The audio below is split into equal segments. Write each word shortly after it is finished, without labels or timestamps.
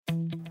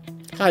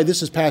Hi,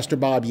 this is Pastor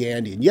Bob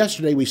Yandy, and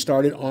yesterday we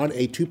started on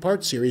a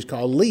two-part series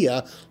called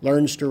Leah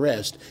Learns to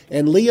Rest.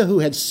 And Leah, who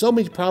had so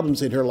many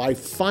problems in her life,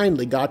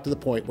 finally got to the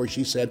point where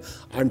she said,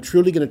 I'm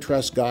truly going to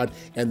trust God,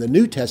 and the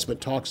New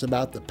Testament talks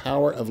about the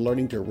power of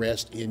learning to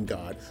rest in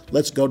God.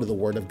 Let's go to the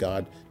Word of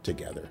God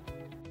together.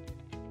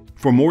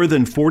 For more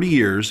than 40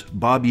 years,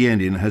 Bob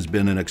Yandian has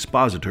been an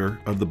expositor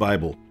of the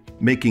Bible,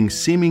 making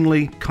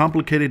seemingly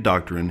complicated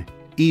doctrine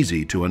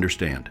easy to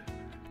understand.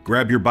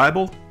 Grab your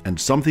Bible and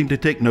something to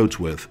take notes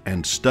with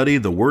and study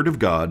the Word of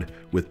God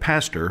with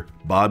Pastor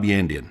Bob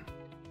Yandian.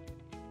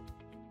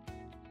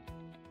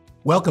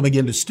 Welcome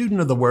again to Student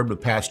of the Word with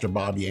Pastor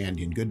Bob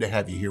Yandian. Good to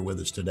have you here with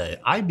us today.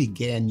 I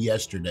began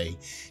yesterday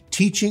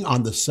teaching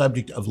on the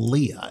subject of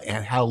Leah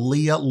and how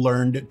Leah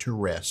learned to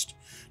rest.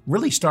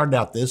 Really started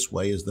out this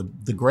way: is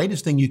the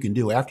greatest thing you can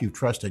do after you've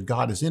trusted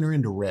God is enter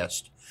into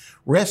rest.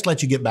 Rest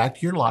lets you get back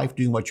to your life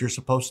doing what you're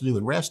supposed to do.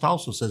 And rest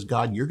also says,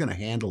 God, you're going to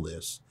handle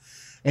this.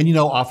 And you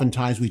know,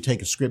 oftentimes we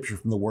take a scripture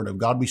from the Word of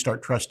God, we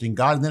start trusting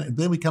God, and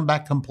then we come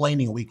back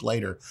complaining a week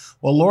later.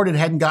 Well, Lord, it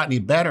hadn't got any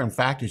better. In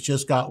fact, it's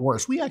just got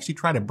worse. We actually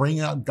try to bring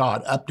out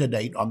God up to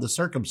date on the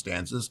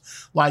circumstances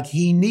like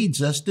He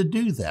needs us to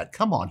do that.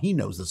 Come on, He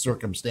knows the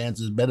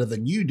circumstances better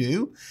than you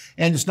do.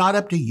 And it's not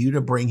up to you to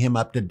bring Him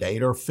up to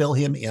date or fill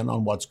Him in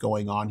on what's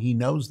going on. He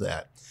knows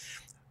that.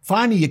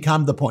 Finally, you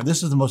come to the point.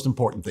 This is the most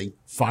important thing.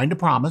 Find a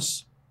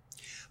promise,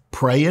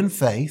 pray in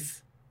faith,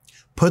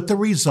 put the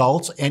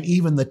results and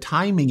even the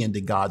timing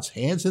into God's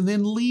hands, and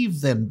then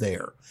leave them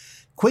there.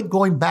 Quit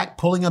going back,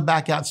 pulling them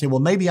back out and say, well,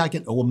 maybe I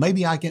can,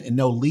 and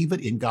no, leave it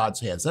in God's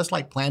hands. That's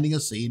like planting a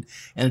seed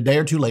and a day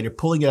or two later,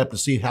 pulling it up to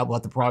see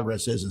what the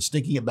progress is and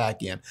sticking it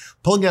back in,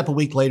 pulling it up a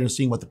week later and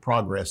seeing what the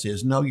progress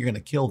is. No, you're going to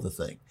kill the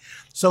thing.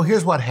 So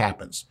here's what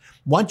happens.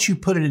 Once you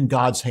put it in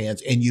God's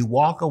hands and you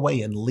walk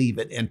away and leave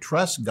it and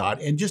trust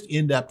God and just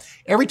end up,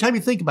 every time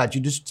you think about it,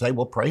 you just say,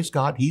 well, praise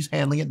God, He's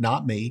handling it,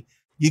 not me.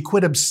 You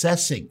quit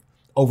obsessing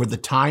over the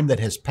time that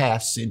has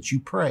passed since you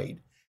prayed.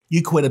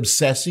 You quit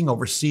obsessing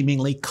over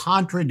seemingly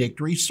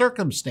contradictory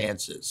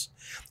circumstances.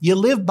 You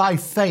live by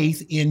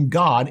faith in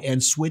God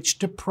and switch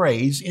to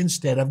praise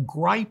instead of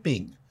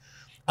griping.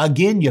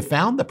 Again, you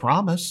found the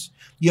promise.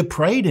 You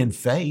prayed in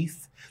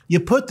faith. You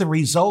put the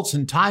results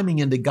and timing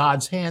into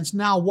God's hands.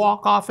 Now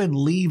walk off and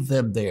leave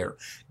them there.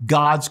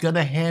 God's going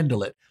to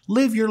handle it.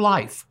 Live your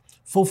life,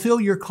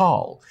 fulfill your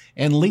call,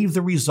 and leave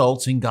the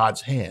results in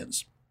God's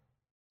hands.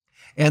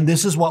 And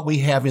this is what we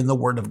have in the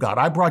Word of God.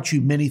 I brought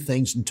you many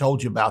things and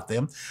told you about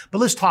them, but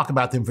let's talk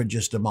about them for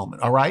just a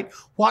moment, all right?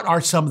 What are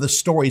some of the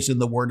stories in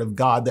the Word of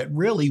God that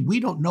really we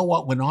don't know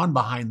what went on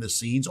behind the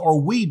scenes, or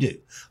we do?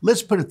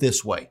 Let's put it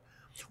this way.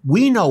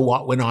 We know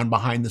what went on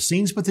behind the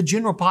scenes, but the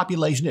general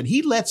population, and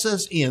He lets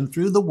us in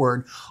through the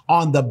Word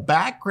on the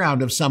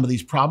background of some of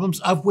these problems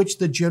of which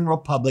the general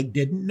public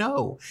didn't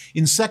know.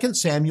 In 2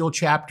 Samuel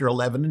chapter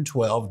 11 and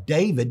 12,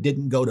 David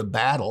didn't go to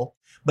battle,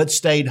 but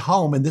stayed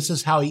home. And this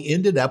is how he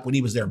ended up when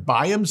he was there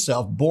by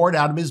himself, bored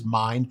out of his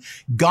mind,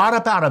 got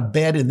up out of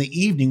bed in the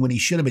evening when he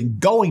should have been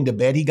going to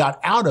bed. He got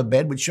out of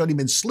bed, which showed he'd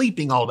been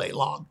sleeping all day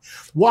long,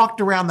 walked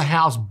around the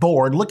house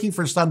bored, looking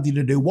for something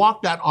to do,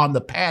 walked out on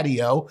the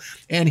patio,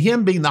 and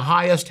him being the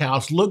highest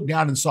house, looked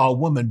down and saw a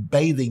woman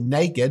bathing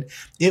naked.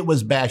 It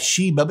was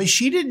Bathsheba, but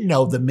she didn't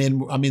know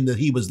that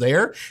he was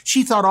there.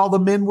 She thought all the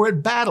men were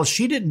at battle.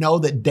 She didn't know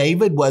that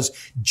David was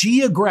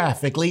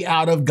geographically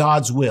out of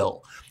God's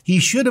will. He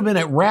should have been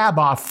at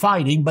Rabbah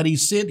fighting, but he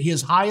sent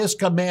his highest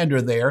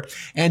commander there,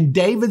 and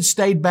David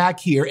stayed back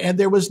here, and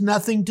there was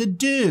nothing to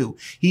do.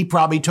 He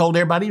probably told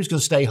everybody he was going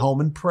to stay home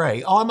and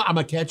pray. Oh, I'm going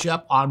to catch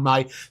up on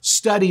my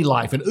study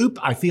life, and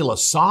I feel a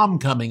psalm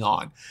coming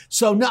on.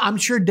 So no, I'm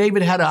sure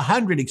David had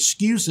 100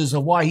 excuses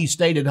of why he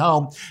stayed at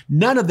home.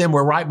 None of them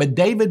were right, but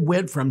David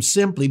went from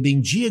simply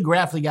being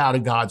geographically out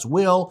of God's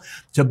will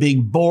to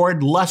being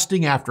bored,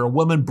 lusting after a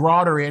woman,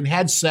 brought her in,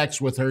 had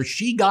sex with her.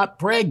 She got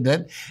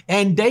pregnant,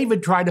 and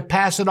David tried to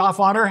pass it off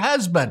on her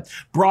husband,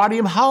 brought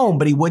him home,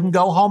 but he wouldn't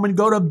go home and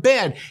go to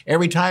bed.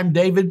 Every time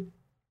David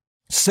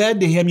said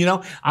to him,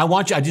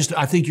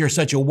 I think you're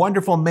such a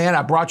wonderful man.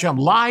 I brought you home.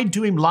 Lied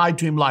to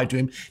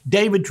him.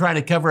 David trying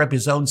to cover up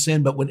his own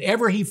sin. But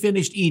whenever he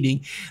finished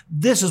eating,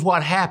 this is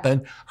what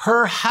happened.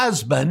 Her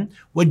husband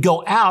would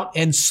go out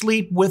and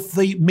sleep with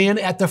the men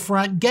at the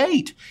front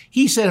gate.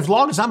 He said, as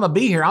long as I'm going to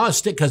be here, I'm going to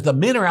stick because the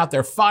men are out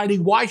there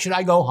fighting. Why should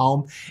I go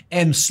home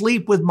and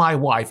sleep with my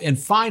wife? And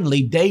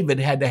finally, David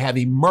had to have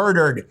him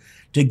murdered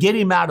to get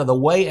him out of the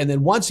way. And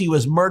then once he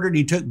was murdered,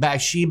 he took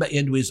Bathsheba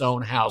into his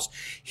own house.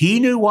 He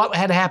knew what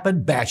had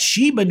happened.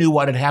 Bathsheba knew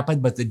what had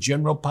happened, but the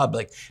general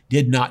public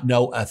did not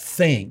know a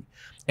thing.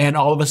 And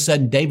all of a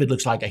sudden, David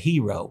looks like a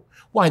hero.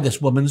 Why,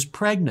 this woman's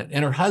pregnant,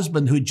 and her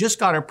husband, who just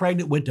got her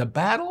pregnant, went to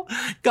battle,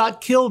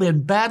 got killed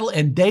in battle,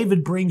 and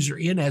David brings her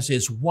in as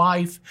his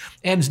wife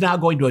and is now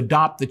going to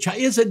adopt the child.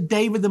 Isn't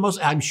David the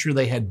most? I'm sure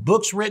they had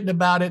books written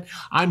about it.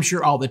 I'm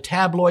sure all the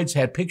tabloids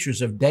had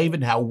pictures of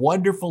David, how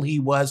wonderful he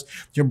was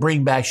to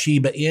bring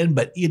Bathsheba in.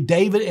 But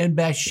David and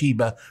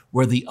Bathsheba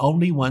were the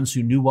only ones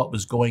who knew what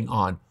was going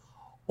on.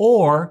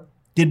 Or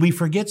Did we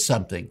forget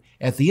something?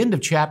 At the end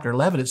of chapter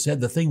 11, it said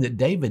the thing that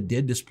David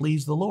did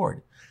displeased the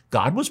Lord.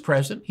 God was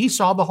present. He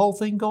saw the whole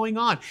thing going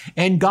on.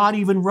 And God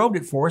even wrote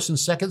it for us in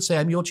 2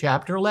 Samuel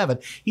chapter 11.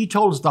 He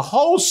told us the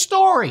whole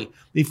story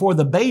before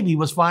the baby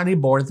was finally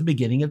born at the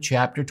beginning of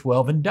chapter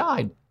 12 and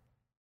died.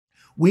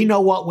 We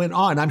know what went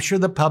on. I'm sure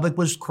the public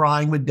was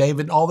crying with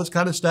David, all this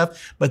kind of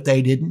stuff, but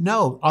they didn't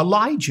know.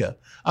 Elijah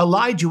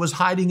was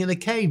hiding in a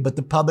cave, but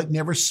the public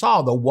never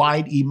saw the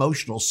wide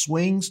emotional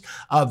swings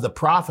of the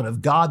prophet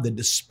of God, the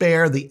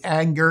despair, the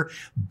anger,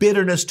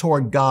 bitterness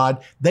toward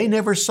God. They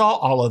never saw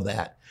all of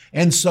that.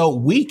 And so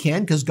we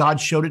can, because God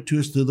showed it to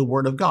us through the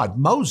word of God.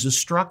 Moses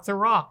struck the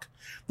rock.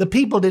 The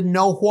people didn't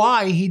know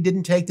why he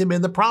didn't take them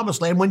in the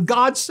promised land when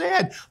God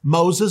said,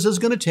 Moses is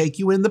going to take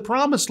you in the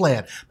promised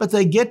land. But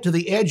they get to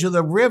the edge of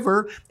the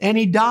river and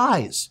he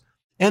dies.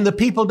 And the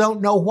people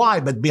don't know why,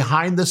 but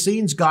behind the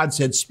scenes, God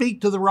said, speak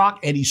to the rock,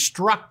 and he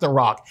struck the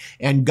rock.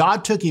 And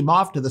God took him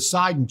off to the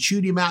side and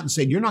chewed him out and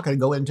said, you're not going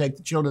to go in and take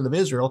the children of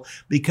Israel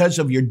because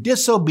of your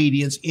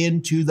disobedience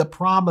into the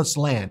promised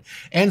land.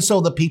 And so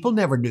the people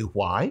never knew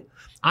why.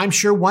 I'm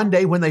sure one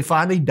day when they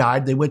finally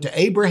died, they went to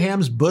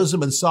Abraham's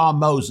bosom and saw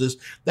Moses.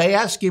 They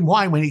asked him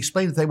why. When he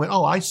explained it, they went,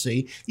 oh, I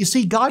see. You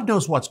see, God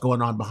knows what's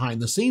going on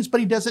behind the scenes, but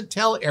he doesn't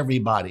tell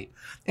everybody.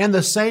 And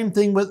the same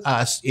thing with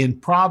us in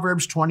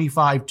Proverbs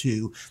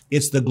 25:2.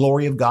 It's the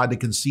glory of God to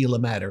conceal a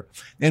matter.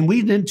 And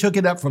we then took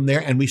it up from there,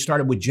 and we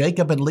started with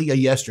Jacob and Leah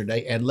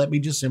yesterday. And let me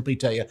just simply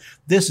tell you,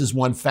 this is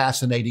one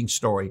fascinating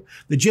story.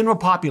 The general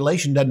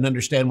population doesn't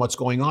understand what's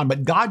going on,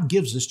 but God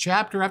gives us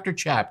chapter after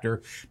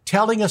chapter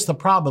telling us the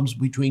problems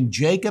between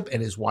Jacob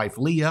and his wife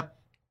Leah,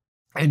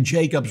 and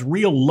Jacob's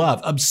real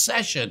love,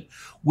 obsession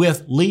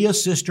with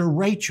Leah's sister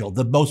Rachel,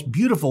 the most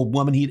beautiful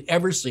woman he'd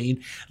ever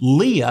seen.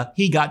 Leah,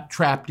 he got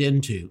trapped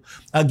into.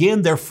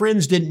 Again, their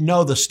friends didn't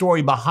know the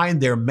story behind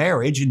their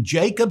marriage, and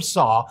Jacob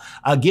saw,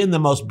 again, the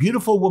most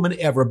beautiful woman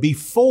ever.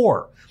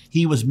 Before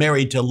he was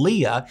married to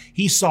Leah,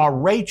 he saw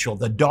Rachel,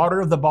 the daughter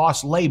of the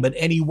boss Laban,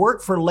 and he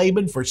worked for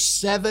Laban for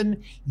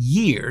 7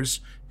 years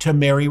to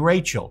marry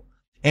Rachel.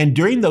 And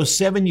during those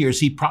 7 years,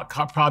 he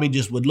probably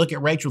just would look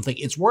at Rachel and think,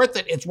 it's worth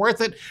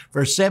it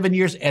for 7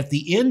 years. At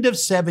the end of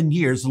 7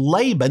 years,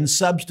 Laban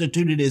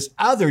substituted his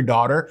other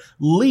daughter,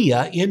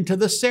 Leah, into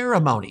the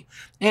ceremony.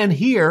 And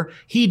here,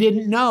 he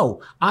didn't know.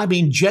 I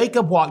mean,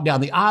 Jacob walked down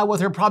the aisle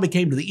with her, probably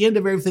came to the end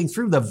of everything,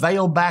 threw the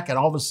veil back, and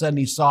all of a sudden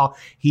he saw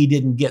he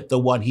didn't get the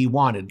one he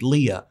wanted,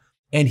 Leah.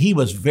 And he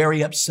was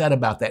very upset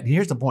about that. And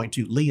here's the point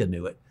too, Leah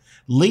knew it.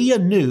 Leah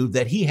knew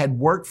that he had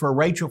worked for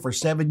Rachel for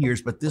 7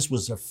 years, but this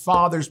was her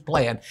father's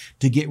plan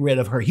to get rid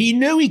of her. He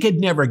knew he could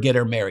never get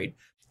her married.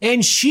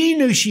 And she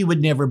knew she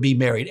would never be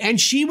married. And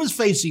she was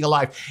facing a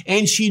life.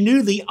 And she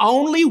knew the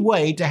only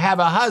way to have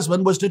a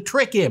husband was to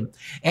trick him.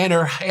 And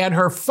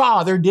her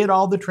father did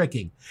all the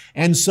tricking.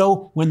 And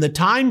so when the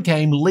time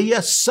came,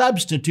 Leah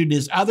substituted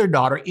his other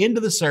daughter into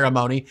the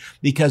ceremony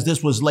because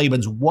this was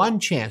Laban's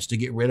one chance to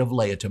get rid of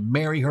Leah, to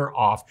marry her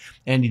off.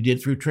 And he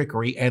did through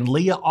trickery. And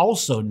Leah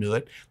also knew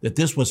it, that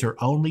this was her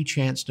only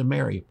chance to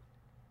marry.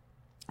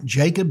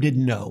 Jacob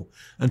didn't know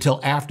until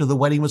after the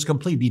wedding was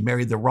complete. He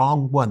married the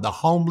wrong one, the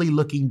homely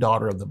looking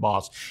daughter of the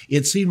boss.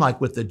 It seemed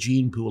like with the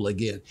gene pool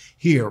again.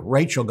 Here,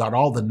 Rachel got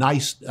all the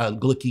nice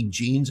looking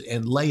genes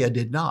and Leah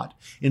did not.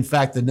 In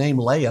fact, the name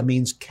Leah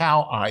means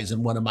cow eyes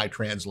in one of my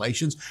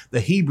translations.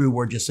 The Hebrew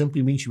word just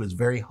simply means she was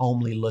very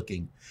homely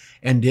looking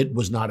and it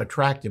was not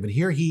attractive. And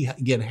here he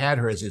again had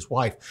her as his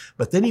wife,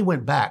 but then he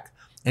went back.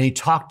 And he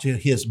talked to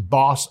his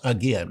boss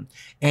again.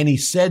 And he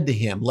said to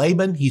him,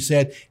 Laban, he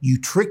said,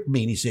 you tricked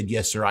me. And he said,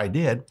 yes, sir, I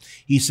did.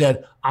 He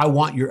said, I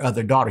want your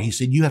other daughter. He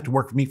said, you have to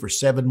work for me for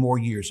 7 more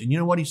years. And you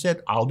know what he said?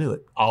 I'll do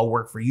it. I'll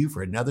work for you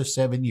for another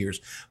 7 years.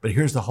 But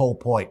here's the whole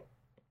point.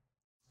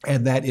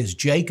 And that is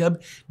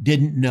Jacob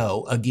didn't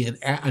know, again,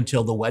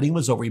 until the wedding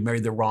was over, he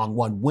married the wrong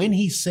one. When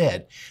he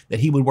said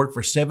that he would work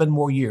for 7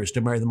 more years to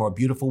marry the more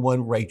beautiful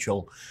one,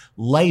 Rachel,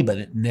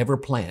 Laban never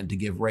planned to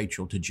give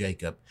Rachel to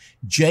Jacob.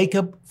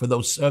 Jacob, for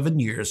those 7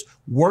 years,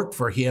 worked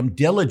for him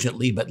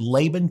diligently, but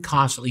Laban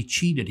constantly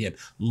cheated him,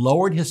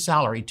 lowered his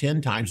salary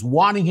 10 times,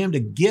 wanting him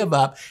to give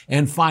up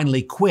and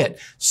finally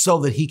quit so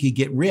that he could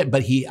get rid.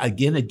 But he,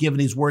 again, had given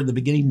his word in the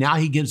beginning. Now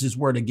he gives his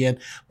word again,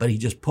 but he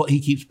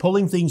keeps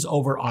pulling things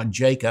over on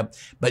Jacob.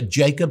 But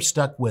Jacob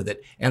stuck with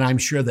it. And I'm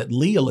sure that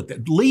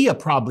Leah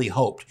probably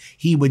hoped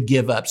he would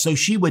give up so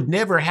she would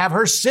never have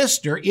her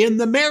sister in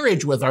the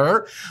marriage with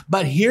her.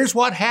 But here's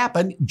what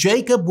happened.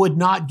 Jacob would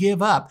not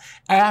give up.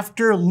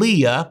 After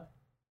Leah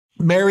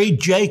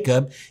married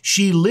Jacob,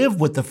 she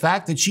lived with the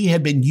fact that she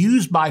had been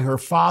used by her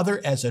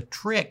father as a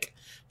trick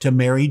to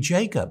marry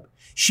Jacob.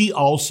 She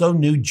also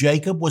knew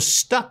Jacob was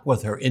stuck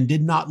with her and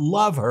did not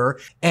love her.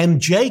 And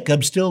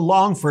Jacob still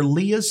longed for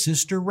Leah's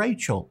sister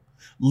Rachel.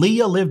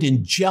 Leah lived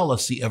in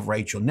jealousy of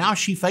Rachel. Now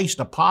she faced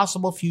a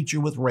possible future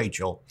with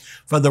Rachel.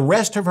 For the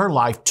rest of her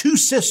life, 2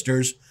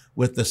 sisters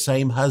with the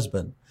same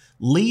husband.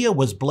 Leah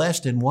was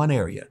blessed in one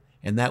area.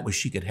 and that was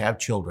she could have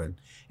children.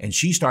 And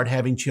she started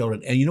having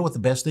children. And you know what the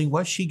best thing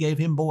was? She gave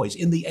him boys.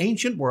 In the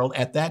ancient world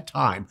at that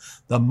time,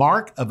 the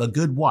mark of a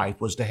good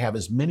wife was to have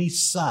as many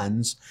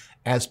sons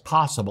as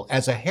possible,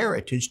 as a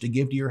heritage to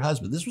give to your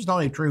husband. This was not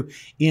only true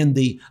in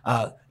the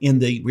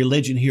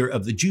religion here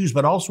of the Jews,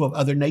 but also of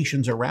other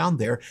nations around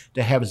there,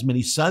 to have as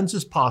many sons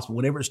as possible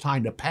whenever it's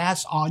time to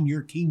pass on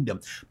your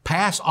kingdom,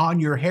 pass on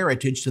your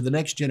heritage to the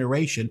next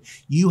generation.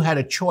 You had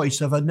a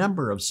choice of a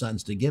number of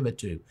sons to give it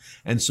to.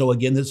 And so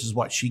again, this is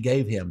what she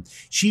gave him.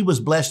 She was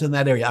blessed in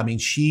that area. I mean,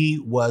 she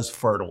was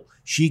fertile.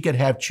 She could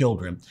have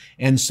children.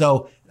 And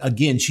so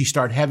again, she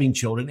started having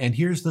children. And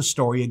here's the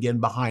story again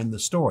behind the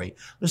story.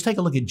 Let's take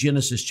a look at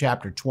Genesis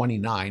chapter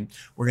 29.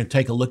 We're going to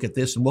take a look at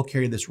this, and we'll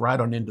carry this right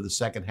on into the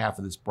second half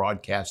of this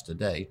broadcast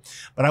today.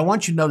 But I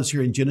want you to notice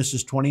here in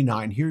Genesis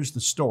 29, here's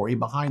the story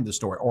behind the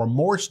story, or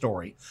more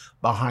story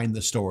behind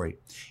the story.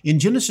 In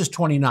Genesis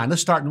 29,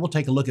 let's start and we'll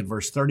take a look at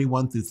verse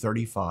 31 through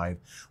 35.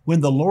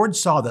 When the Lord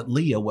saw that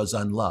Leah was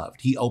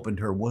unloved, he opened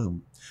her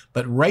womb,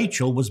 but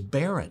Rachel was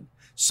barren.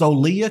 So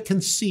Leah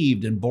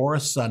conceived and bore a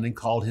son and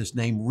called his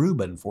name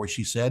Reuben, for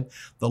she said,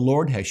 the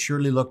Lord has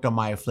surely looked on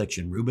my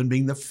affliction. Reuben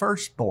being the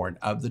firstborn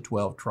of the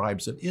 12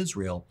 tribes of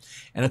Israel.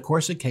 And of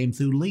course it came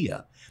through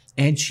Leah.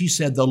 And she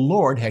said, the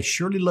Lord has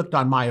surely looked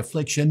on my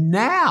affliction.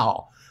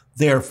 Now,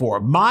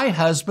 therefore, my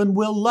husband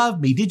will love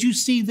me. Did you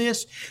see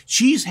this?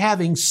 She's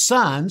having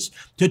sons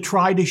to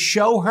try to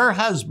show her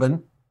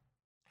husband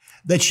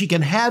that she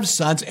can have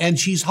sons, and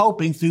she's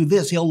hoping through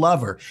this he'll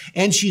love her.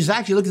 And she's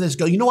actually looking at this and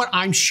go, you know what?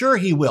 I'm sure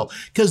he will,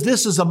 because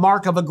this is a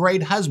mark of a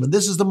great husband.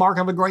 This is the mark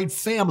of a great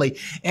family.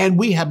 And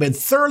we have been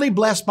thoroughly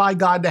blessed by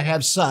God to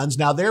have sons.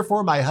 Now,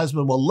 therefore, my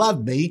husband will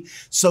love me.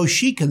 So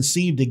she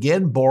conceived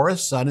again, bore a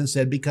son, and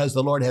said, because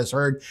the Lord has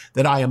heard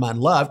that I am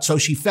unloved. So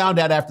she found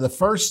out after the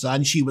first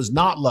son, she was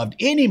not loved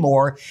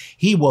anymore.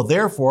 He will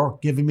therefore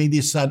give me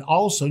this son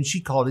also. And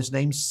she called his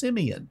name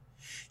Simeon.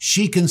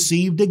 She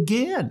conceived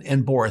again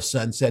and bore a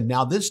son, said,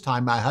 now this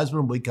time my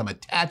husband will become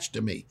attached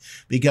to me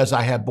because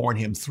I have borne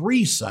him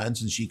 3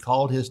 sons. And she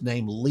called his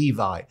name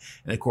Levi.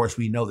 And of course,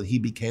 we know that he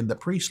became the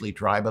priestly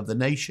tribe of the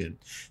nation.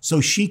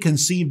 So she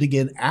conceived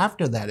again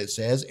after that, it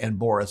says, and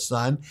bore a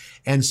son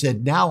and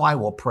said, now I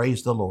will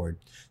praise the Lord.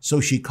 So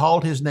she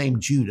called his name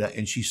Judah,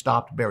 and she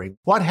stopped bearing.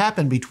 What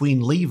happened between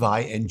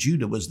Levi and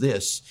Judah was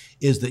this,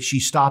 is that she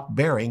stopped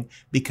bearing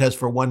because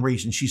for one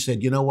reason, she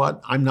said, you know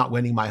what? I'm not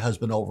winning my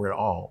husband over at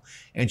all.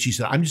 And she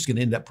said, I'm just going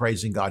to end up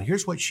praising God.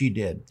 Here's what she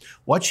did.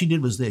 What she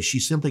did was this. She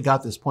simply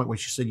got this point where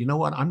she said, you know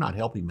what? I'm not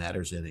helping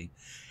matters any.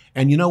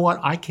 And you know what?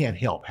 I can't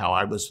help how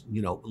I was,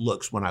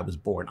 looks when I was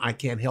born. I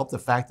can't help the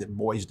fact that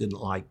boys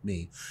didn't like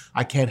me.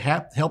 I can't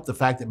help the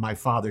fact that my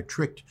father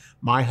tricked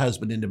my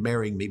husband into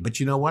marrying me. But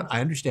you know what? I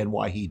understand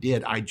why he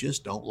did. I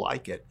just don't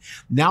like it.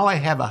 Now I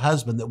have a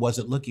husband that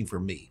wasn't looking for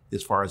me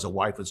as far as a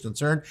wife was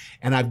concerned.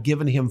 And I've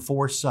given him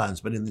 4 sons.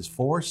 But in these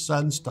 4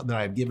 sons that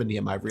I've given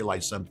him, I've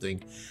realized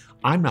something.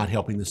 I'm not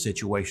helping the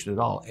situation at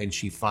all. And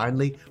she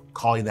finally,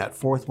 calling that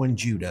 4th one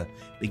Judah,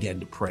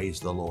 began to praise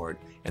the Lord.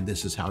 And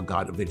this is how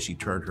God eventually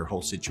turned her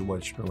whole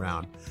situation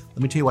around. Let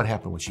me tell you what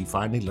happened when she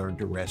finally learned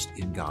to rest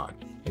in God.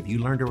 Have you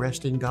learned to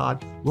rest in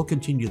God? We'll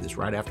continue this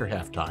right after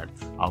halftime.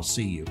 I'll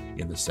see you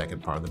in the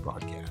second part of the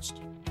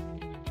broadcast.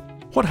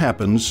 What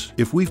happens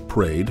if we've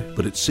prayed,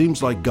 but it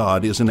seems like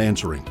God isn't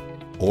answering?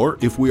 Or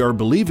if we are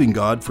believing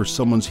God for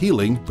someone's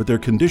healing, but their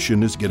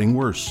condition is getting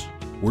worse?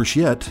 Worse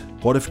yet,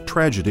 what if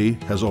tragedy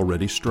has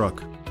already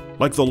struck?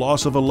 Like the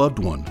loss of a loved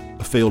one,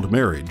 a failed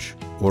marriage,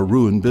 or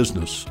ruined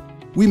business.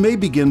 We may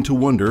begin to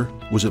wonder,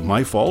 was it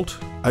my fault?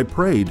 I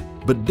prayed,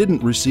 but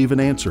didn't receive an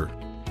answer.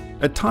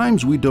 At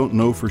times we don't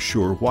know for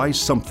sure why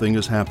something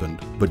has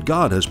happened, but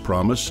God has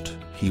promised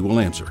He will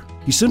answer.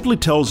 He simply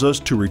tells us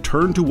to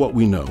return to what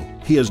we know.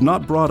 He has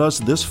not brought us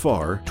this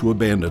far to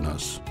abandon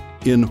us.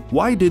 In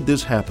Why Did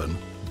This Happen?,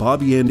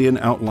 Bobby Andian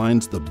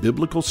outlines the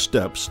biblical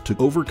steps to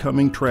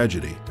overcoming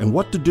tragedy and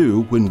what to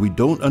do when we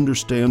don't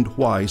understand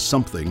why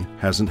something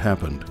hasn't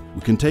happened.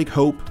 We can take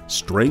hope,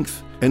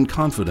 strength, and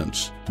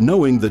confidence,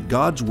 knowing that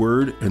God's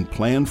word and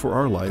plan for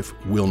our life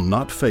will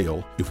not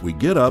fail if we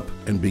get up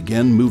and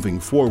begin moving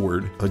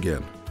forward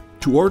again.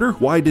 To order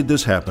Why Did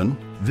This Happen?,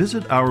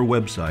 visit our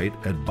website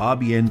at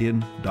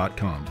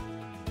bobbyandian.com.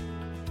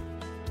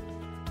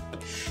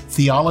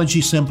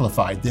 Theology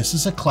Simplified. This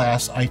is a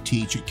class I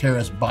teach at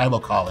Charis Bible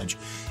College,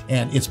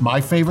 and it's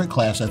my favorite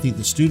class. I think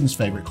the students'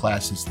 favorite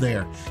class is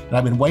there. And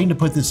I've been waiting to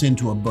put this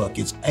into a book.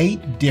 It's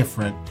 8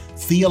 different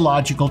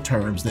theological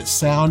terms that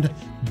sound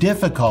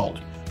difficult,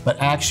 but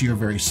actually are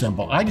very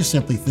simple. I just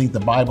simply think the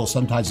Bible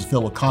sometimes is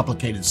filled with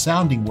complicated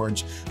sounding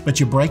words, but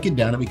you break it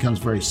down, it becomes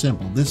very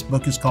simple. This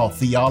book is called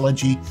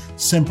Theology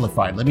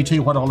Simplified. Let me tell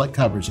you what all it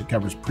covers. It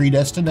covers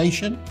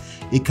predestination,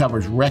 it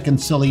covers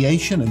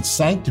reconciliation and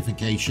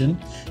sanctification,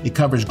 it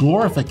covers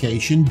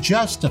glorification,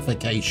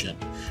 justification,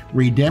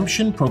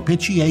 redemption,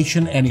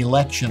 propitiation, and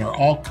election are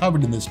all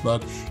covered in this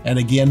book. And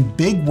again,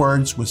 big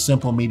words with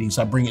simple meanings.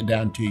 I bring it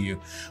down to you.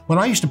 When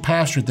I used to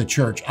pastor at the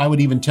church, I would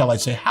even I'd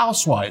say,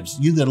 housewives,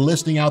 you that are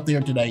listening out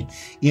there today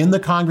in the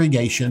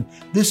congregation,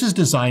 this is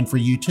designed for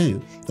you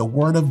too. The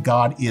Word of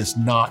God is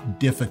not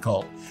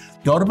difficult.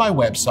 Go to my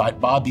website,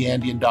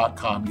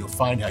 bobyandian.com. You'll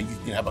find how you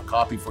can have a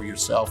copy for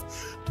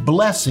yourself.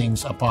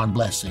 Blessings upon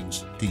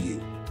blessings to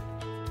you.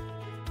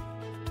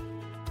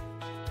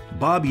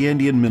 Bob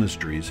Yandian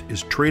Ministries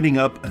is training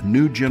up a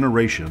new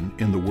generation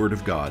in the Word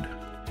of God.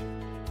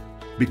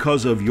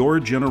 Because of your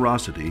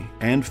generosity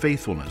and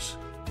faithfulness,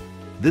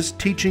 this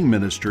teaching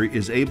ministry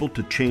is able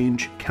to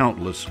change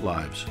countless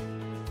lives.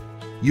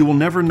 You will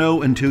never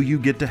know until you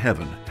get to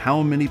heaven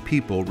how many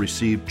people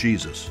received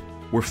Jesus,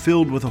 were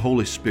filled with the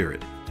Holy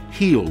Spirit,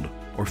 healed,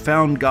 or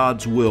found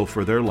God's will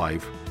for their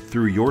life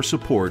through your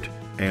support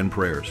and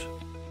prayers.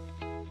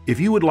 If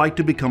you would like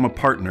to become a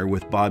partner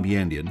with Bob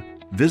Yandian,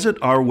 visit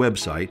our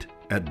website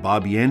at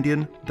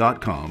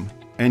bobyandian.com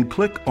and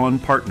click on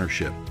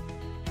Partnership.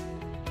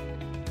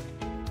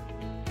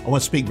 I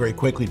want to speak very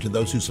quickly to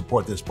those who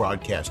support this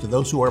broadcast, to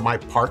those who are my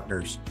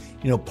partners.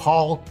 You know,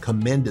 Paul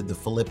commended the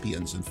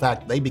Philippians. In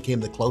fact, they became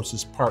the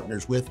closest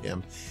partners with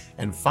him.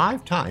 And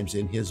 5 times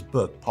in his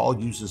book, Paul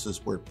uses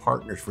this word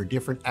partners for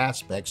different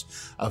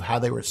aspects of how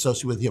they were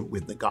associated with him,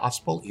 with the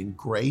gospel, in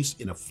grace,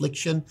 in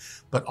affliction,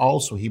 but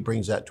also he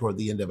brings that toward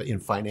the end of it in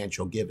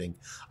financial giving.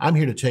 I'm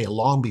here to tell you,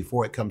 long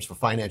before it comes for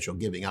financial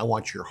giving, I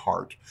want your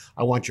heart.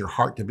 I want your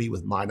heart to be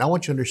with mine. I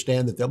want you to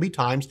understand that there'll be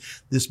times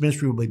this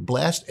ministry will be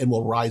blessed and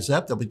will rise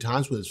up. There'll be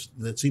times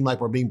that seem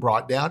like we're being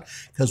brought down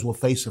because we'll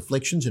face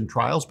afflictions and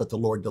trials, but the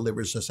Lord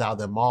delivers us out of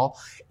them all.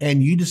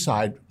 And you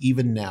decide,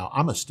 even now,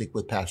 I'm going to stick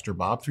with Pastor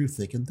Bob through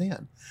thick and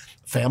thin.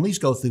 Families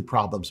go through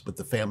problems, but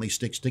the family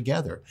sticks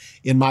together.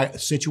 In my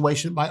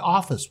situation at my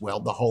office, well,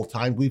 the whole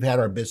time we've had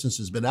our business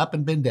has been up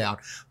and been down,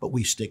 but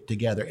we stick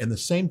together. And the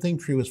same thing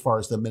true as far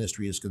as the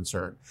ministry is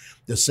concerned.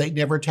 Does Satan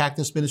ever attack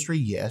this ministry?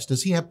 Yes.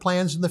 Does he have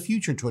plans in the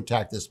future to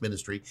attack this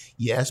ministry?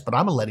 Yes, but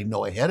I'm going to let him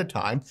know ahead of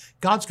time.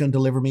 God's going to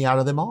deliver me out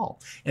of them all.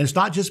 And it's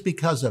not just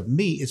because of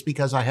me, it's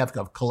because I have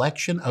a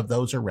collection of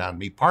those around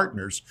me,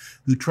 partners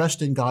who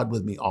trust in God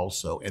with me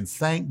also. And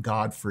thank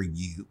God for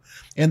you.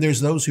 And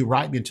there's those who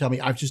write me and tell me,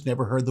 I've just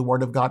never heard the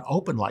Word of God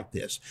open like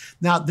this.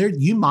 Now,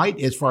 you might,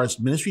 as far as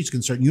ministry is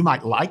concerned, you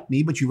might like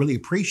me, but you really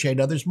appreciate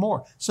others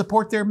more.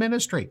 Support their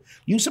ministry.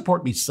 You can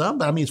support me some,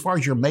 but I mean, as far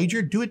as your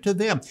major, do it to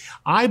them.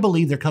 I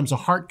believe there comes a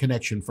heart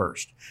connection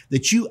first,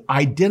 that you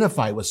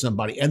identify with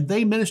somebody and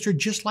they minister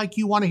just like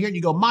you want to hear it.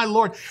 You go, my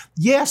Lord,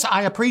 yes,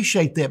 I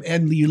appreciate them.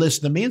 And you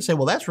listen to me and say,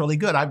 well, that's really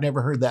good. I've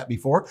never heard that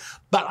before,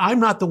 but I'm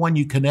not the one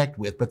you connect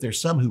with, but there's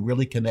some who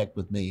really connect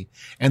with me.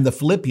 And the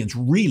Philippians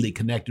really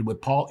connected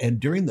with Paul. And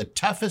during the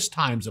toughest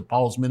times of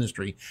Paul's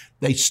ministry,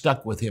 they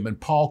stuck with him. And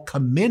Paul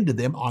commended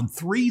them on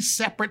 3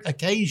 separate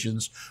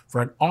occasions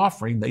for an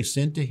offering they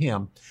sent to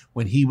him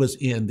when he was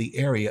in the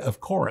area of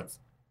Corinth.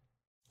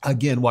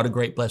 Again, what a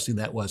great blessing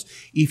that was.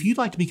 If you'd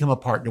like to become a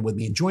partner with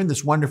me and join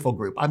this wonderful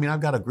group, I mean,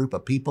 I've got a group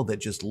of people that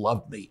just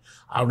love me.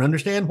 I don't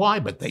understand why,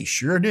 but they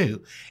sure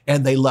do.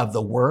 And they love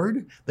the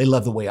Word. They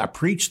love the way I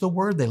preach the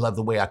Word. They love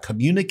the way I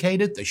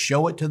communicate it, to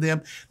show it to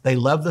them. They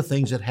love the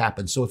things that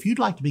happen. So if you'd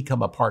like to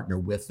become a partner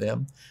with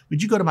them,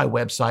 would you go to my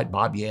website,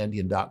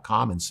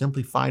 bobyandian.com, and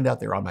simply find out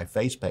there on my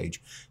face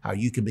page how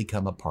you can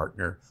become a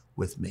partner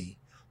with me.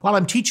 While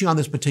I'm teaching on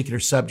this particular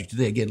subject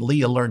today, again,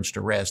 Leah Learns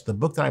to Rest, the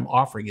book that I'm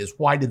offering is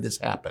Why Did This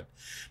Happen?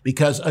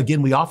 Because,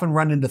 again, we often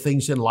run into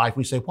things in life.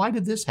 We say, why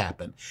did this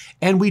happen?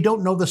 And we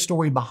don't know the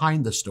story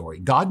behind the story.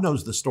 God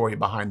knows the story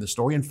behind the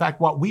story. In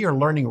fact, what we are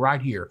learning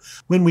right here,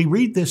 when we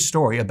read this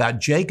story about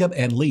Jacob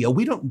and Leah,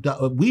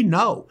 we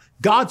know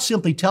God's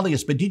simply telling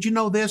us, but did you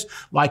know this?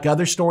 Like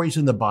other stories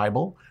in the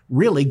Bible,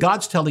 really,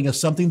 God's telling us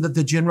something that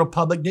the general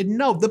public didn't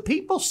know. The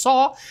people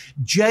saw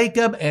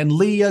Jacob and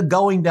Leah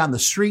going down the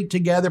street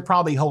together,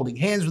 probably holding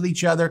hands with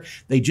each other.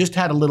 They just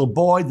had a little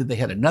boy, then they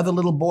had another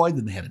little boy,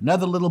 then they had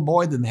another little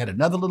boy, then they had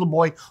another little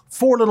boy,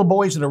 4 little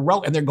boys in a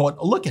row. And they're going,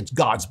 look, it's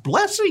God's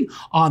blessing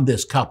on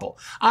this couple.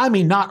 I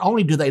mean, not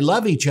only do they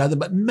love each other,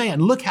 but man,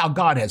 look how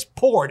God has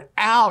poured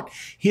out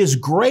His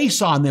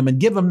grace on them and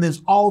given them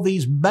all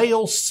these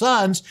male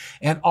sons.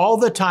 And all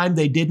the time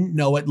they didn't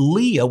know it,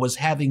 Leah was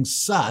having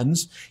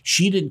sons.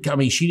 She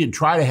didn't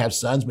try to have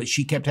sons, but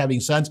she kept having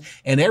sons.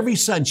 And every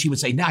son she would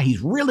say, now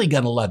he's really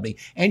going to love me.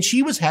 And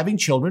she was having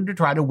children to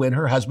try to win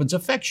her husband's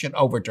affection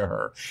over to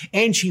her.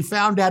 And she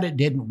found out it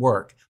didn't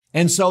work.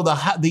 And so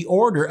the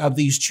order of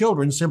these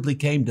children simply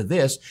came to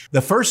this.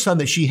 The first son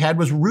that she had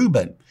was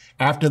Reuben.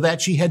 After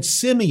that, she had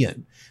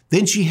Simeon.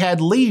 Then she had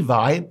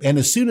Levi, and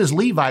as soon as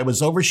Levi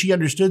was over, she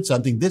understood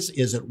something. This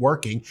isn't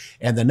working.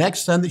 And the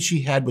next son that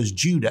she had was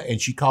Judah,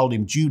 and she called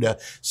him Judah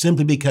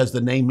simply because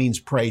the name means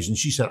praise. And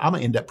she said, I'm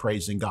going to end up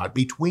praising God.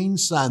 Between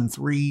son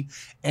 3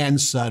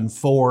 and son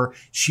 4,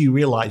 she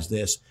realized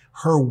this.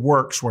 Her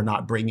works were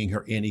not bringing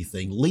her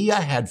anything. Leah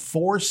had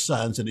 4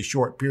 sons in a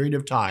short period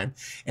of time.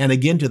 And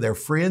again, to their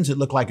friends, it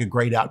looked like a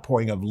great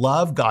outpouring of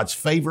love, God's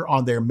favor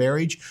on their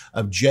marriage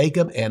of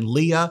Jacob and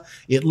Leah.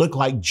 It looked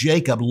like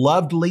Jacob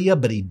loved Leah,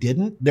 but he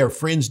didn't. Their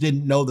friends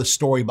didn't know the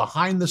story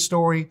behind the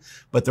story.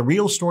 But the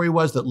real story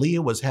was that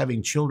Leah was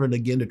having children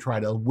again to try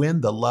to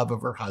win the love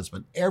of her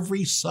husband.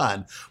 Every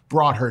son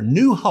brought her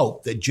new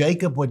hope that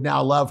Jacob would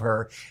now love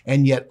her,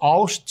 and yet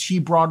all she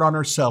brought on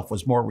herself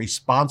was more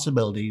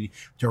responsibility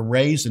to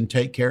raise and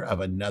take care of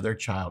another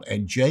child.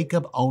 And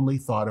Jacob only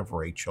thought of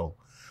Rachel.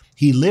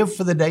 He lived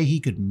for the day he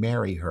could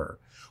marry her.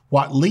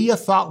 What Leah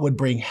thought would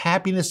bring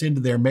happiness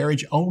into their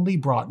marriage only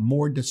brought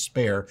more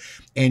despair.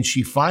 And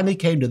she finally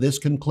came to this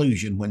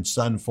conclusion when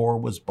son 4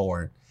 was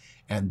born.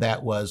 And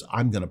that was,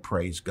 I'm going to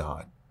praise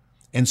God.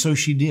 And so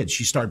she did.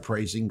 She started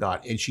praising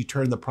God, and she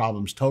turned the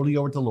problems totally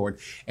over to the Lord.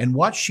 And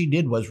what she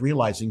did was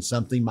realizing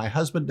something: my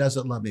husband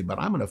doesn't love me, but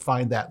I'm going to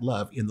find that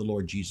love in the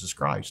Lord Jesus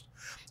Christ.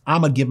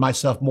 I'm going to give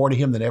myself more to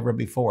him than ever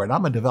before, and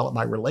I'm going to develop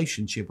my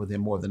relationship with him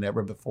more than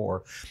ever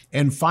before,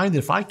 and find that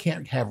if I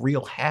can't have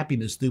real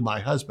happiness through my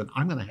husband,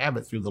 I'm going to have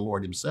it through the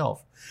Lord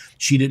himself.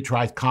 She didn't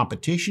try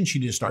competition. She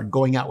didn't start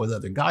going out with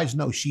other guys.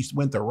 No, she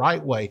went the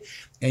right way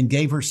and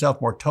gave herself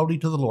more totally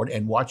to the Lord.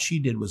 And what she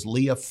did was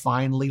Leah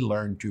finally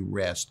learned to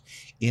rest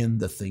in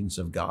the things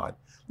of God.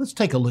 Let's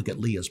take a look at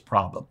Leah's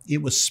problem.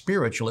 It was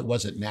spiritual. It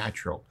wasn't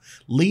natural.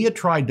 Leah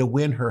tried to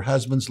win her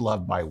husband's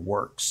love by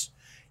works.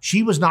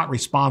 She was not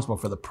responsible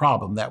for the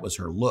problem. That was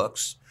her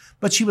looks.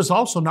 But she was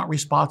also not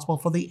responsible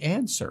for the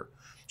answer.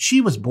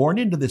 She was born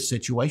into this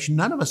situation.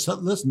 None of us,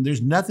 listen,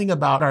 there's nothing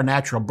about our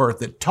natural birth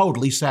that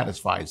totally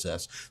satisfies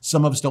us.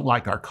 Some of us don't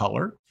like our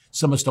color.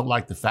 Some of us don't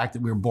like the fact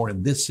that we were born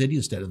in this city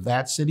instead of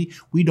that city.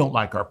 We don't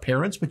like our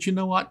parents, but you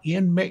know what?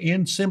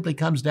 In simply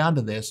comes down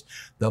to this.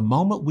 The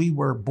moment we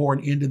were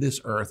born into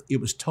this earth,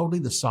 it was totally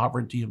the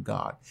sovereignty of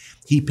God.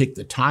 He picked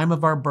the time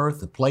of our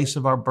birth, the place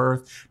of our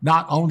birth,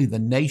 not only the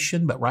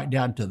nation, but right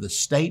down to the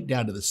state,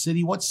 down to the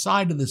city, what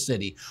side of the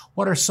city,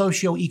 what our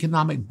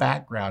socioeconomic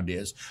background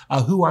is,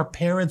 who our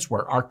parents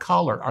were, our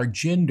color, our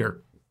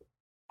gender,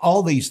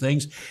 all these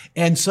things.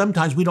 And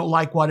sometimes we don't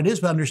like what it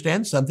is, but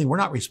understand something, we're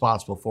not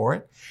responsible for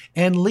it.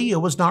 And Leah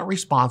was not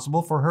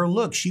responsible for her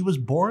look. She was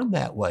born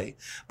that way.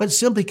 But it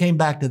simply came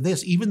back to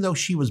this: even though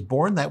she was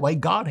born that way,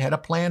 God had a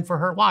plan for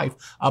her life,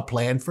 a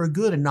plan for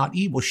good and not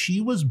evil.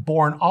 She was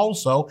born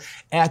also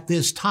at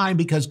this time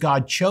because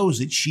God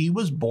chose it. She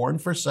was born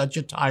for such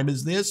a time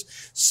as this.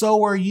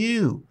 So are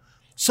you.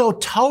 So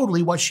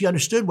totally what she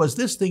understood was,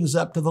 this thing's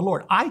up to the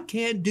Lord. I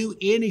can't do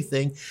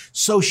anything.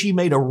 So she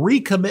made a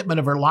recommitment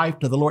of her life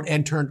to the Lord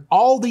and turned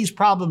all these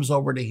problems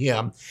over to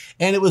him.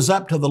 And it was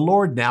up to the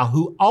Lord now,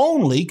 who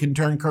only can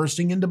turn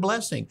cursing into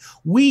blessing.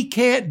 We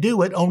can't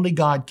do it. Only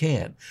God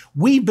can.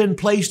 We've been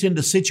placed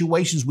into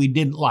situations we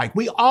didn't like.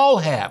 We all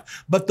have.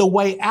 But the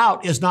way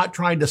out is not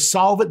trying to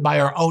solve it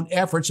by our own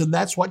efforts. And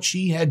that's what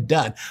she had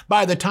done.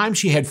 By the time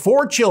she had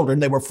 4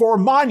 children, they were 4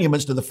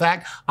 monuments to the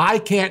fact, I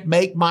can't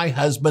make my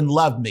husband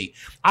love me.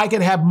 I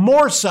can have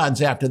more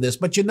sons after this,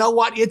 but you know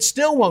what? It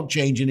still won't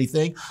change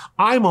anything.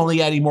 I'm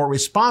only adding more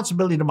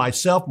responsibility to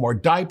myself, more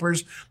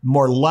diapers,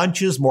 more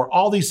lunches, more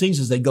all these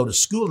things as they go to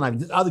school.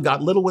 And I've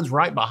got little ones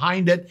right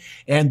behind it.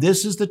 And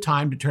this is the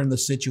time to turn the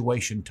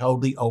situation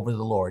totally over to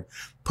the Lord.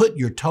 Put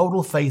your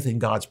total faith in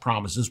God's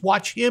promises.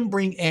 Watch him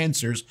bring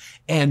answers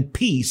and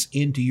peace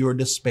into your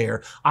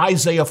despair.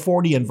 Isaiah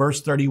 40 and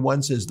verse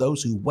 31 says,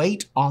 those who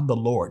wait on the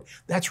Lord,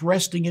 that's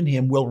resting in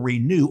him, will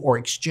renew or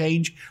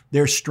exchange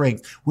their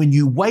strength. When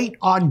you wait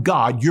on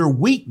God, your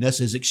weakness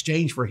is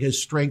exchanged for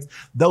his strength.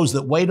 Those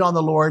that wait on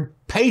the Lord,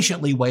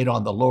 patiently wait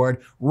on the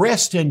Lord,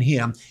 rest in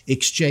him,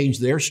 exchange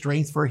their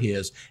strength for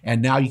his.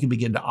 And now you can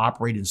begin to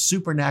operate in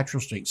supernatural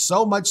strength.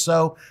 So much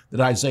so that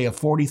Isaiah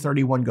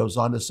 40:31 goes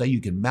on to say,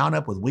 you can mount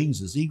up with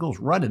wings as eagles,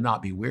 run and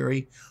not be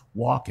weary,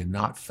 walk and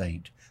not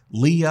faint.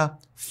 Leah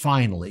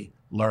finally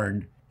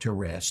learned to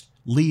rest.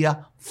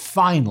 Leah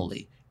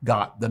finally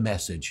got the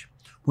message.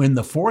 When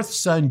the 4th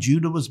son,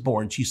 Judah, was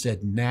born, she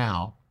said,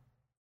 now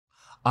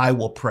I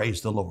will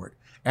praise the Lord.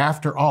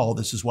 After all,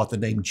 this is what the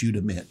name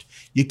Judah meant.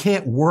 You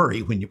can't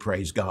worry when you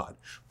praise God.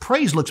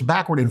 Praise looks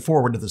backward and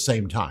forward at the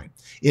same time.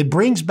 It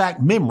brings back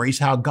memories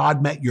how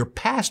God met your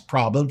past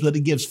problems, but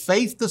it gives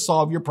faith to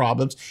solve your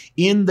problems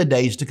in the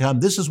days to come.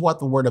 This is what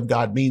the Word of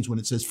God means when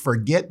it says,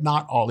 forget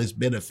not all his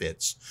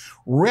benefits.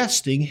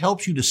 Resting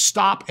helps you to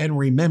stop and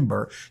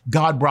remember,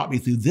 God brought me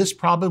through this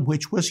problem,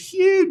 which was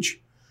huge.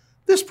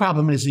 This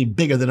problem isn't any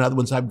bigger than other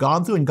ones I've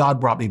gone through, and God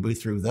brought me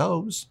through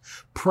those.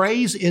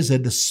 Praise is a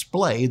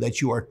display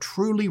that you are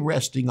truly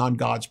resting on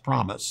God's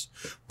promise.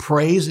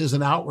 Praise is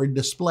an outward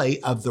display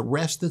of the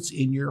rest that's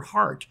in your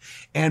heart.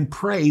 And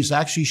praise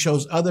actually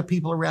shows other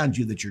people around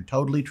you that you're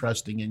totally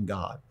trusting in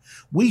God.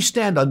 We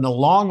stand on the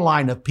long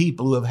line of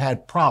people who have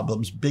had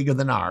problems bigger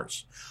than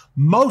ours,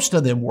 most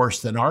of them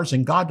worse than ours,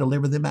 and God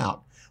delivered them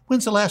out.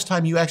 When's the last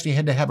time you actually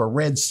had to have a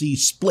Red Sea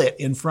split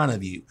in front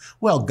of you?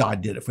 Well, God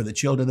did it for the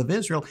children of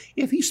Israel.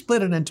 If he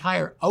split an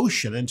entire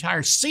ocean, an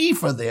entire sea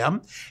for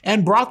them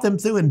and brought them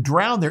through and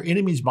drowned their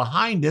enemies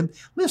behind them,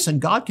 listen,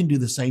 God can do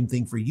the same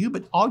thing for you,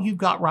 but all you've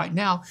got right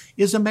now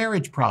is a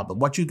marriage problem.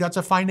 What you've got is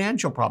a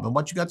financial problem.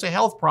 What you've got is a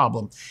health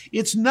problem.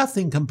 It's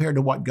nothing compared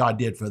to what God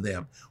did for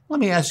them. Let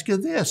me ask you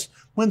this.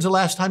 When's the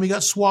last time you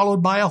got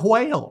swallowed by a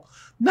whale?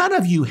 None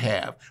of you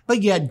have.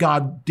 But yet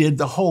God did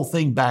the whole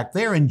thing back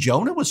there, and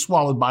Jonah was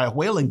swallowed by a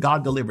whale and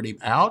God delivered him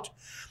out.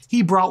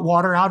 He brought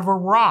water out of a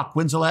rock.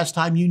 When's the last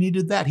time you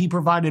needed that? He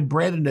provided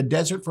bread in a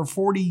desert for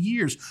 40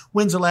 years.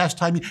 When's the last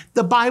time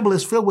The Bible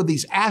is filled with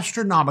these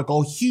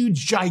astronomical,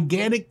 huge,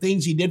 gigantic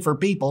things he did for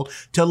people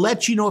to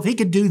let you know if he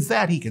could do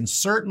that, he can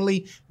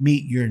certainly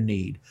meet your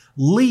need.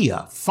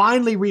 Leah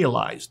finally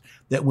realized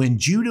that when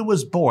Judah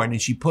was born and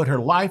she put her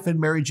life and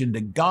marriage into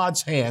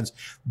God's hands,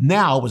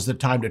 now was the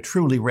time to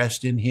truly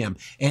rest in him.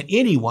 And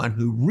anyone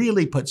who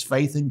really puts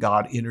faith in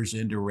God enters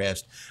into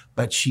rest.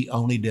 But she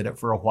only did it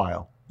for a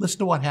while. Listen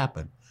to what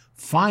happened.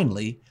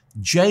 Finally,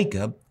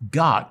 Jacob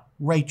got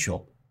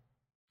Rachel.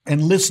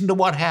 And listen to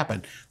what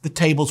happened. The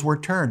tables were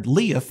turned.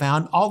 Leah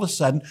found all of a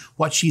sudden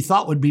what she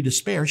thought would be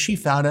despair. She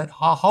found a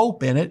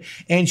hope in it,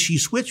 and she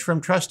switched from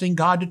trusting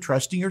God to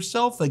trusting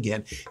herself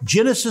again.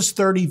 Genesis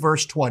 30,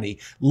 verse 20.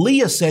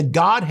 Leah said,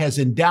 God has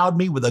endowed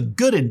me with a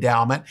good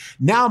endowment.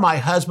 Now my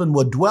husband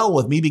will dwell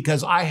with me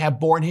because I have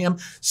borne him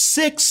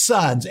 6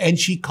 sons. And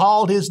she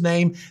called his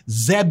name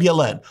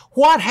Zebulun.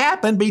 What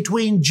happened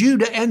between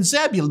Judah and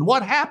Zebulun?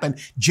 What happened?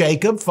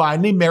 Jacob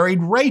finally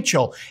married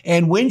Rachel.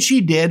 And when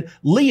she did,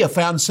 Leah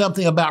found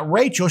something about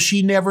Rachel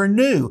she never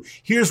knew.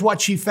 Here's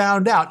what she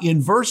found out.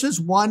 In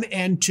verses 1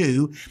 and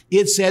 2,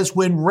 it says,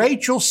 when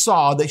Rachel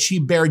saw that she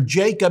bare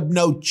Jacob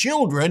no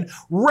children,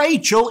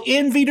 Rachel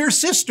envied her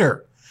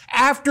sister.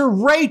 After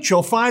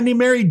Rachel finally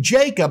married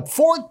Jacob,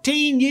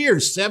 14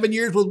 years, 7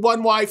 years with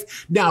one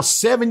wife, now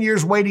 7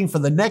 years waiting for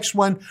the next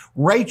one,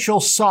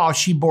 Rachel saw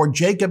she bore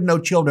Jacob no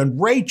children.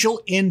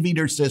 Rachel envied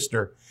her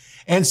sister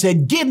and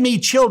said, give me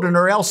children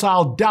or else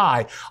I'll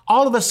die.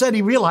 All of a sudden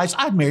he realized,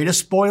 I've married a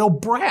spoiled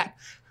brat.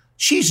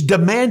 She's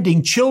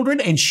demanding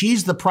children and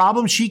she's the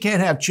problem. She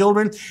can't have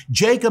children.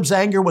 Jacob's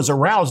anger was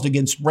aroused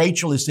against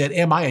Rachel. He said,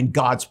 am I in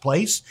God's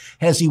place?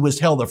 Has he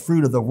withheld the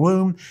fruit of the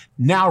womb?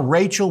 Now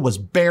Rachel was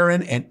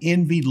barren and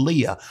envied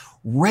Leah.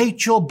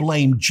 Rachel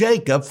blamed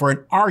Jacob for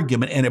an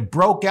argument and it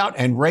broke out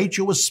and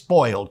Rachel was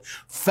spoiled,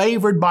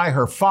 favored by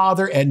her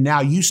father and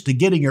now used to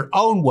getting her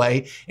own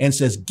way and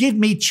says, give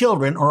me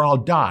children or I'll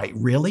die.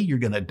 Really? You're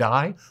going to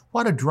die?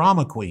 What a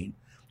drama queen.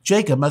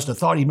 Jacob must have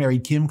thought he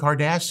married Kim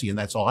Kardashian.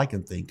 That's all I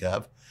can think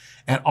of.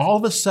 And all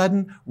of a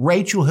sudden,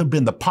 Rachel had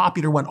been the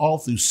popular one all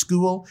through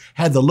school,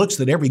 had the looks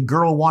that every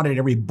girl wanted,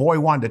 every boy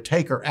wanted to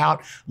take her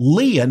out.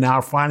 Leah now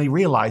finally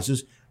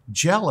realizes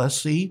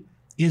jealousy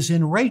is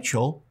in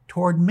Rachel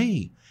toward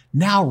me.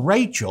 Now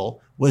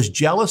Rachel was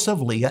jealous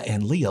of Leah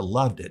and Leah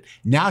loved it.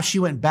 Now she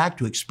went back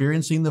to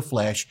experiencing the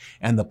flesh.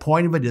 And the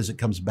point of it is it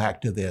comes back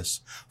to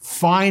this.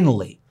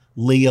 Finally,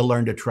 Leah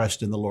learned to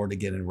trust in the Lord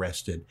again and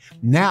rested.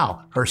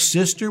 Now, her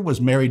sister was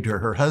married to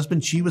her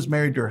husband. She was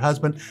married to her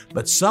husband.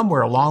 But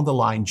somewhere along the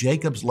line,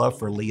 Jacob's love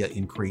for Leah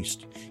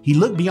increased. He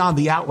looked beyond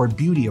the outward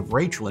beauty of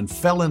Rachel and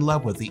fell in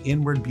love with the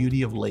inward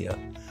beauty of Leah.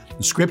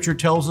 The scripture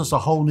tells us a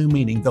whole new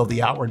meaning. Though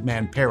the outward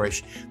man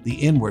perish, the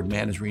inward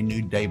man is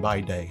renewed day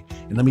by day.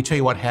 And let me tell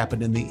you what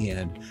happened in the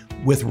end.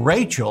 With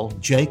Rachel,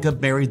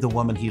 Jacob married the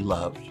woman he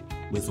loved.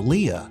 With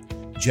Leah,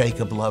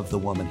 Jacob loved the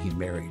woman he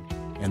married.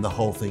 And the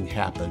whole thing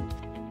happened.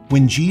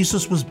 When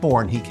Jesus was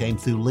born, he came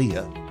through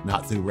Leah,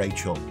 not through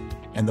Rachel.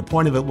 And the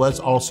point of it was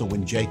also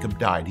when Jacob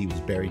died, he was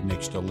buried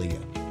next to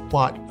Leah.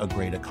 What a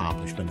great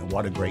accomplishment and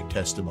what a great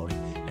testimony.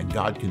 And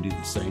God can do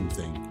the same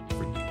thing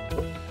for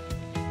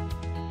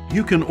you.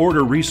 You can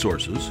order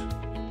resources,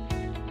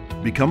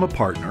 become a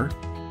partner,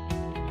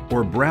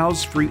 or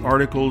browse free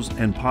articles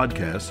and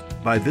podcasts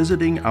by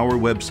visiting our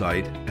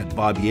website at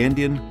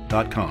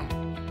bobyandian.com.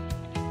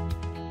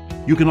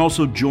 You can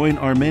also join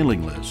our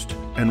mailing list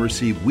and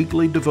receive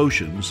weekly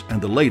devotions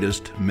and the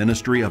latest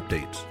ministry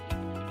updates.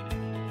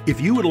 If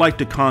you would like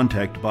to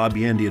contact Bob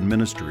Yandian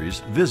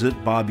Ministries, visit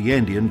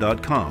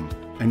bobyandian.com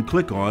and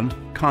click on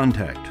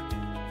Contact.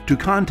 To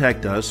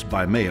contact us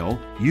by mail,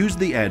 use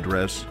the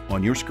address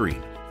on your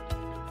screen.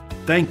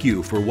 Thank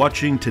you for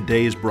watching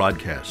today's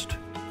broadcast.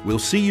 We'll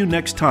see you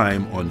next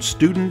time on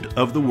Student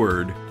of the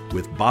Word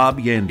with Bob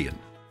Yandian.